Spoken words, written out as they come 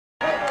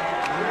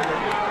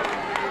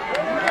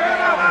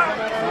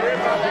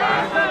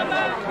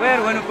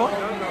going to go?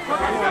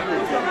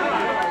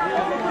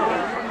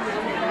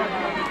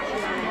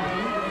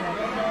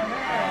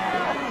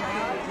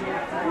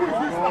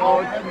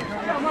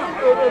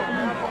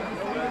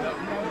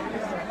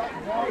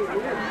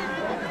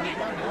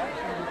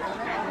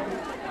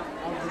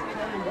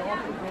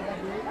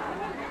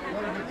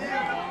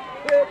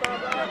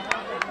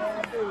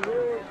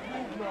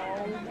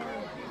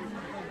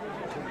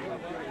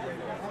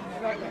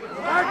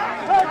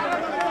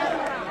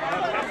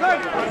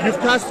 You've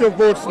cast your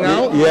votes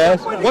now.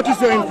 Yes. What is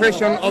your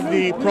impression of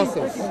the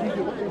process?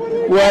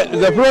 Well,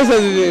 the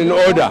process is in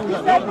order,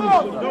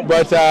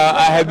 but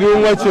I have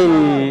been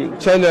watching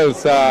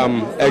channels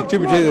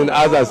activities in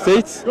other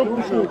states.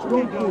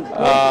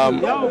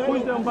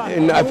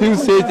 In a few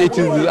states it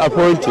is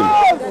disappointing,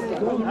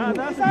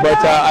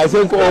 but I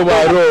think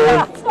overall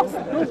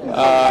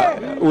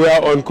we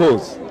are on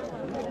course.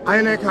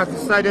 INEC has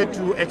decided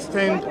to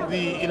extend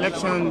the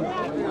election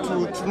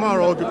to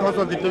tomorrow because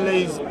of the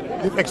delays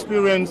we've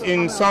experienced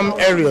in some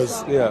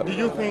areas. Yeah. Do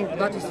you think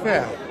that is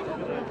fair?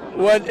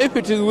 Well, if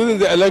it is within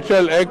the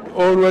Electoral Act,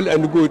 all well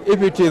and good.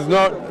 If it is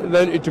not,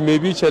 then it may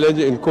be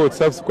challenged in court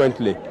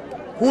subsequently.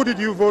 Who did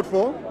you vote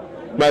for?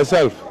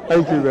 Myself.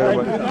 Thank you very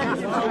much.